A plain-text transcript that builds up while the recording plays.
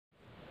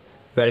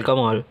Welcome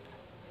all.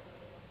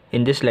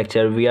 In this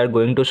lecture, we are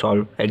going to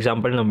solve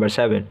example number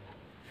 7.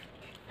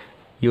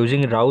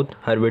 Using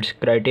Routh-Hurwitz's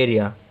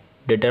criteria,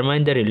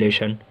 determine the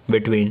relation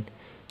between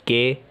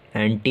K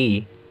and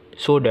T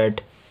so that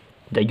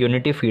the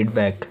unity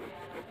feedback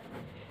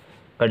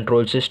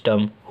control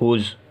system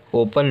whose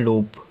open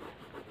loop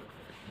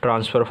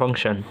transfer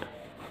function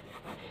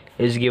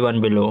is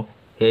given below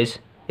is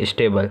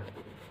stable.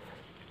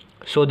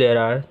 So there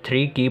are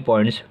three key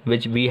points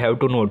which we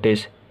have to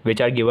notice which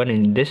are given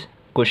in this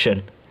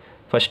question.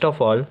 First of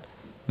all,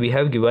 we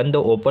have given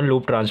the open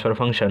loop transfer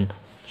function.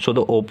 So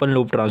the open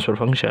loop transfer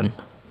function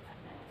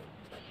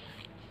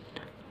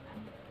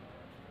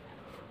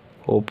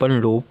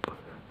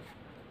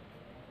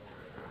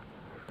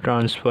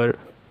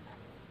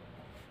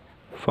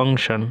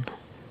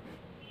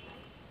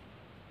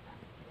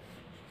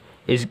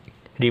is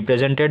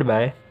represented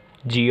by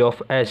g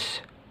of s,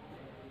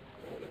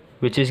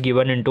 which is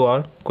given into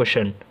our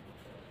question,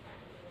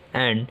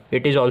 and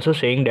it is also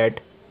saying that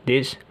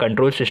this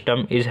control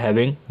system is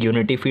having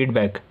unity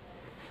feedback.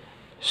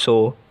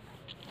 So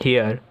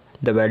here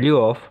the value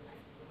of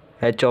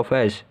h of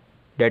s,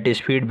 that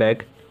is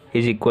feedback,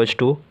 is equals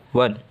to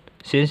 1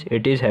 since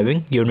it is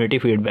having unity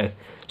feedback.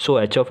 So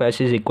h of s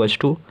is equals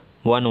to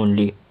 1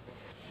 only.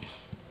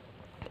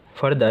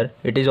 Further,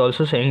 it is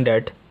also saying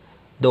that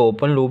the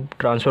open loop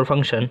transfer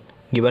function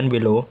given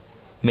below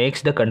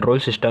makes the control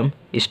system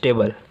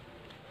stable.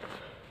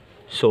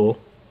 So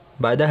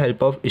by the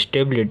help of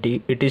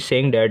stability, it is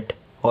saying that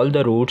all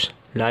the roots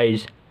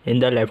lies in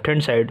the left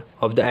hand side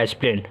of the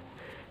S-plane.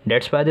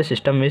 That's why the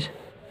system is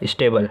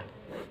stable.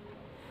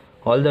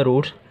 All the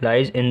roots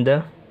lies in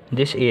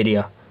this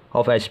area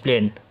of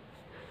S-plane.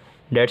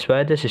 That's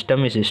why the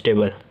system is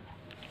stable.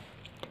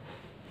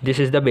 This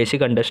is the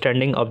basic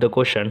understanding of the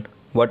question,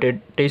 what it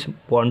is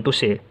want to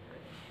say.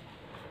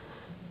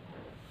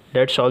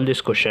 Let's solve this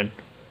question.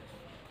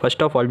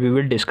 First of all, we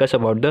will discuss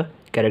about the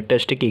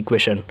characteristic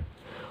equation,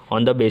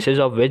 on the basis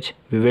of which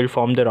we will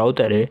form the Routh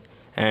array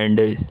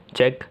and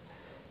check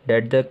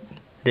that the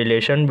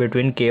relation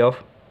between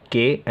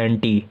K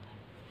and T.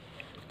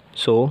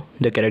 So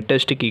the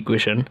characteristic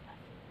equation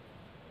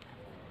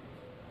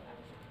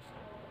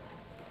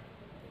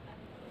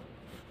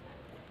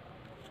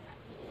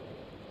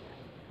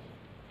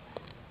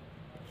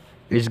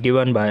is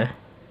given by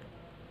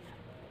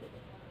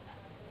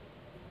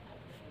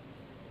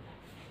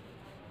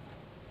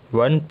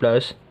one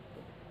plus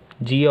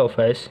g of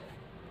s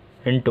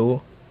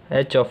into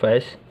h of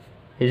s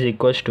is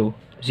equals to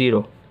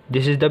 0.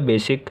 This is the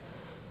basic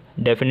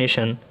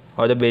definition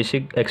or the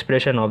basic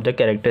expression of the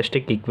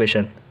characteristic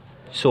equation.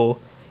 So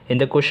in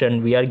the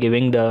question we are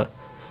giving the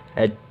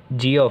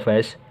g of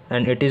s,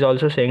 and it is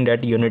also saying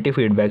that unity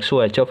feedback,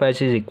 so h of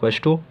s is equals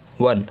to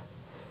 1.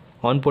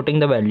 On putting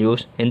the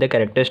values in the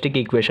characteristic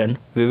equation,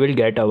 we will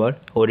get our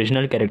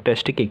original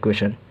characteristic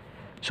equation.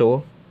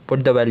 So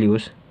put the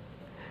values.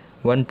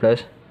 1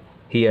 plus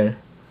here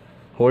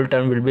whole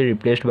term will be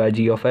replaced by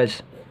g of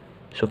s,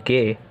 so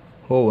k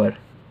over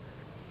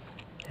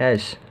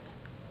s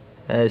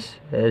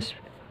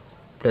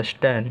plus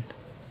 10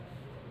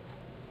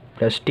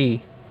 plus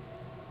t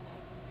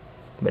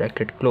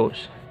bracket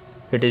close.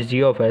 It is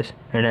g of s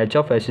and h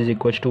of s is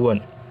equals to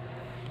 1.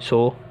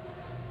 So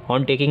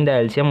on taking the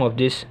LCM of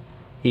this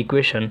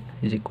equation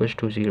is equals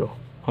to 0.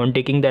 On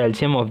taking the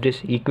LCM of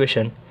this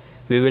equation,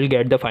 we will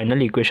get the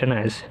final equation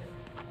as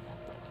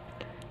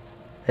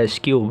s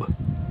cube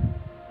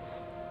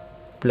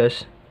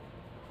plus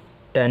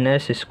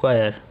 10s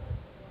square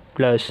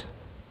plus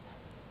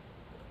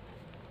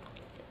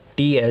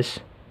ts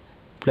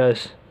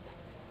plus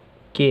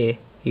k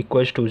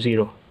equals to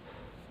 0.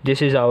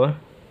 This is our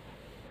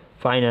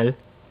final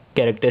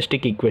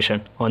characteristic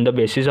equation, on the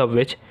basis of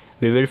which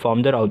we will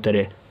form the Routh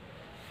array.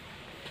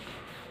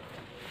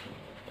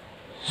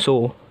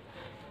 So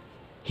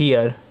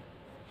here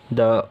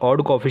the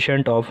odd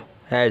coefficient of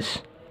s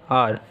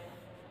are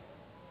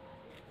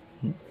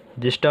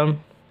this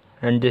term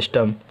and this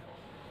term.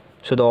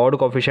 So the odd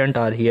coefficient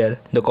are here,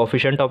 the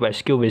coefficient of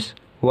s cube is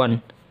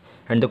 1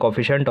 and the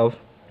coefficient of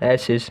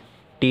s is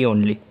t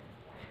only.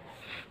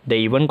 The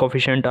even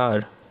coefficient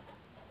are,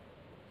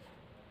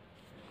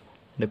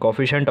 the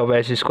coefficient of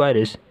s square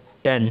is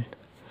 10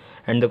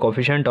 and the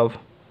coefficient of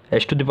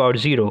s to the power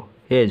 0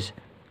 is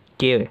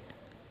k.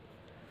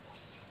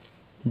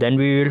 Then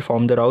we will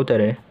form the Routh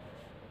array.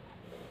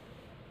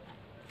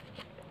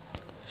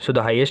 So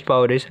the highest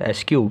power is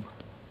s cube,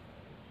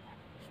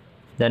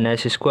 then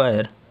s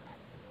square,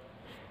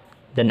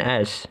 then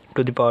s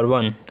to the power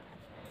 1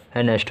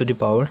 and s to the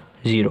power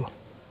 0.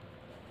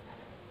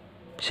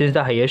 Since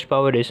the highest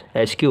power is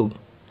s cube,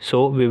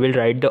 so we will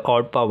write the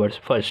odd powers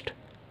first,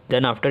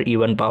 then after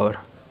even power.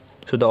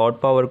 So the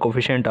odd power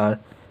coefficient are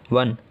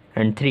 1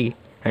 and 3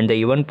 and the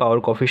even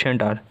power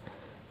coefficient are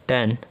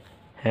 10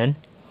 and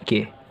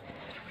k.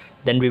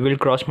 Then we will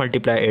cross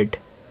multiply it.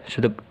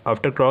 So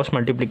after cross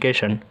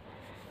multiplication,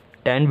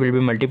 10 will be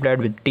multiplied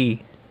with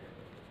t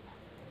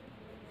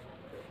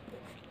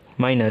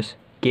minus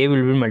k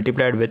will be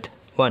multiplied with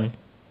 1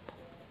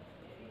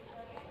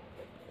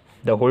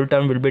 the whole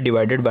term will be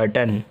divided by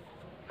 10.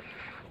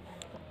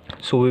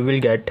 So we will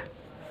get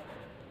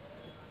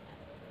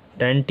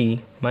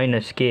 10t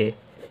minus k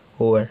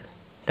over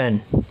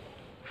 10.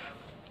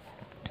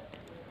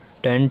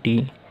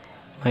 10t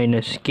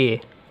minus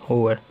k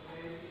over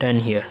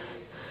 10 here.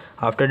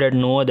 After that,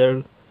 no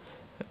other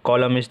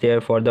column is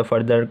there for the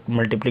further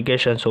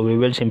multiplication, so we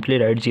will simply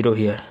write 0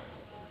 here.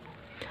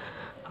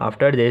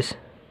 After this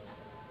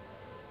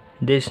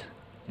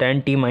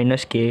 10t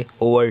minus k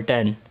over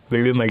 10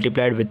 will be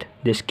multiplied with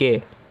this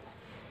k,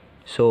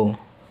 so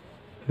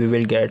we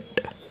will get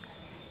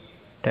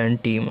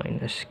 10t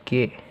minus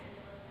k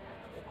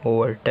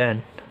over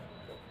 10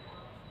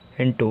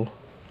 into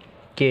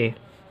k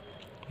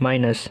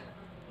minus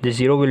this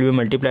 0 will be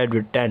multiplied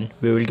with 10,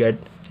 we will get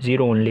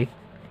 0 only.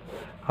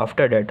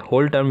 After that,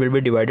 whole term will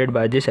be divided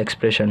by this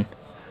expression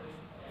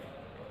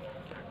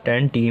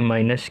 10t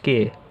minus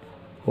k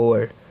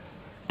over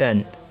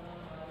 10.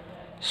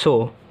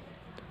 So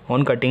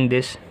on cutting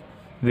this,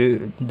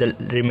 the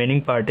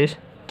remaining part is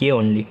k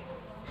only,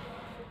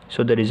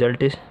 so the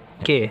result is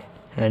k,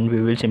 and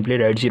we will simply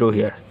write 0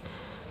 here.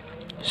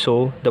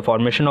 So the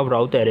formation of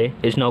Routh array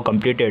is now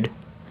completed,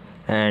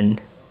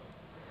 and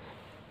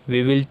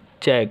we will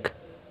check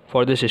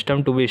for the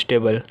system to be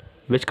stable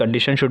which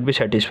condition should be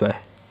satisfied.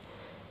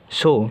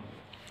 So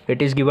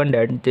it is given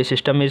that the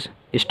system is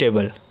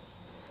stable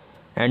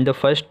and the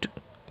first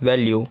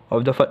value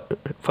of the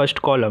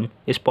first column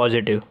is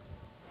positive.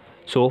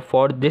 So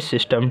for this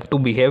system to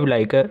behave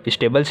like a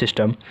stable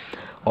system,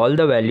 all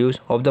the values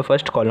of the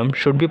first column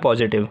should be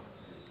positive.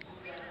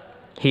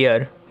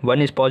 Here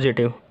 1 is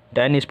positive,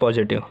 10 is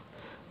positive,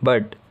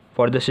 but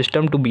for the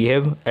system to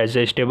behave as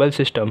a stable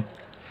system,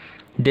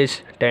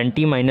 this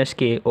 10t minus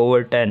k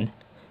over 10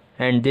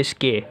 and this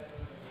k,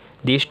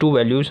 these two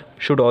values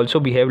should also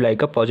behave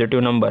like a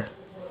positive number.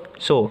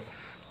 So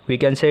we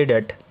can say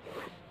that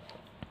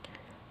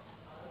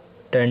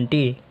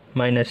 10t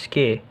minus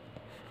k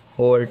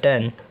over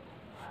 10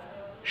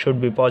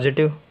 should be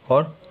positive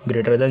or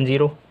greater than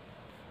 0.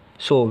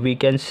 So we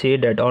can say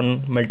that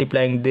on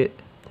multiplying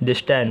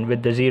this 10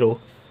 with the 0,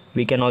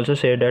 we can also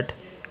say that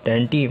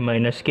 10t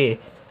minus k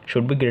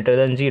should be greater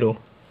than 0.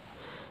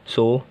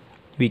 So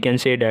we can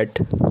say that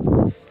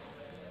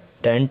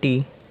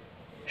 10t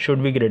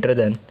should be greater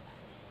than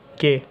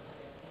k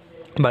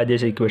by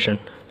this equation.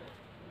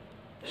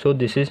 So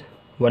this is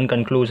one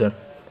conclusion.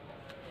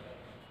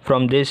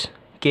 From this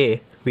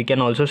k, we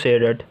can also say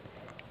that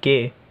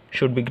k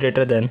should be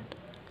greater than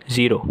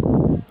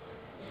 0.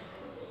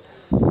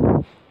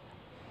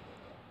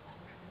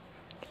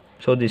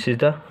 So this is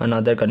the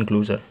another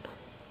conclusion.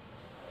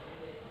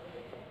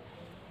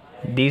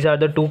 These are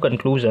the two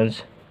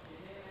conclusions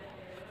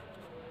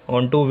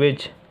onto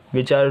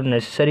which are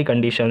necessary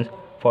conditions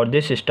for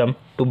this system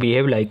to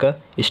behave like a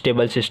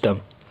stable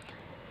system.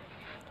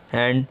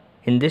 And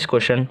in this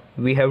question,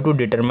 we have to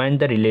determine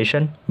the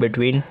relation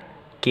between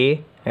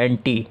k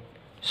and t.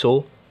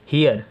 So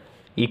here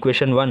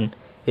equation 1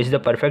 is the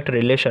perfect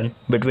relation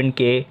between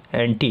k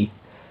and t.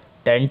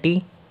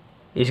 10t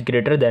is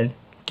greater than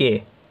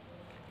k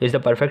is the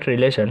perfect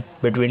relation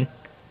between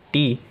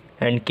t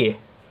and k.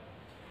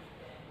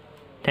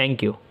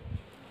 Thank you.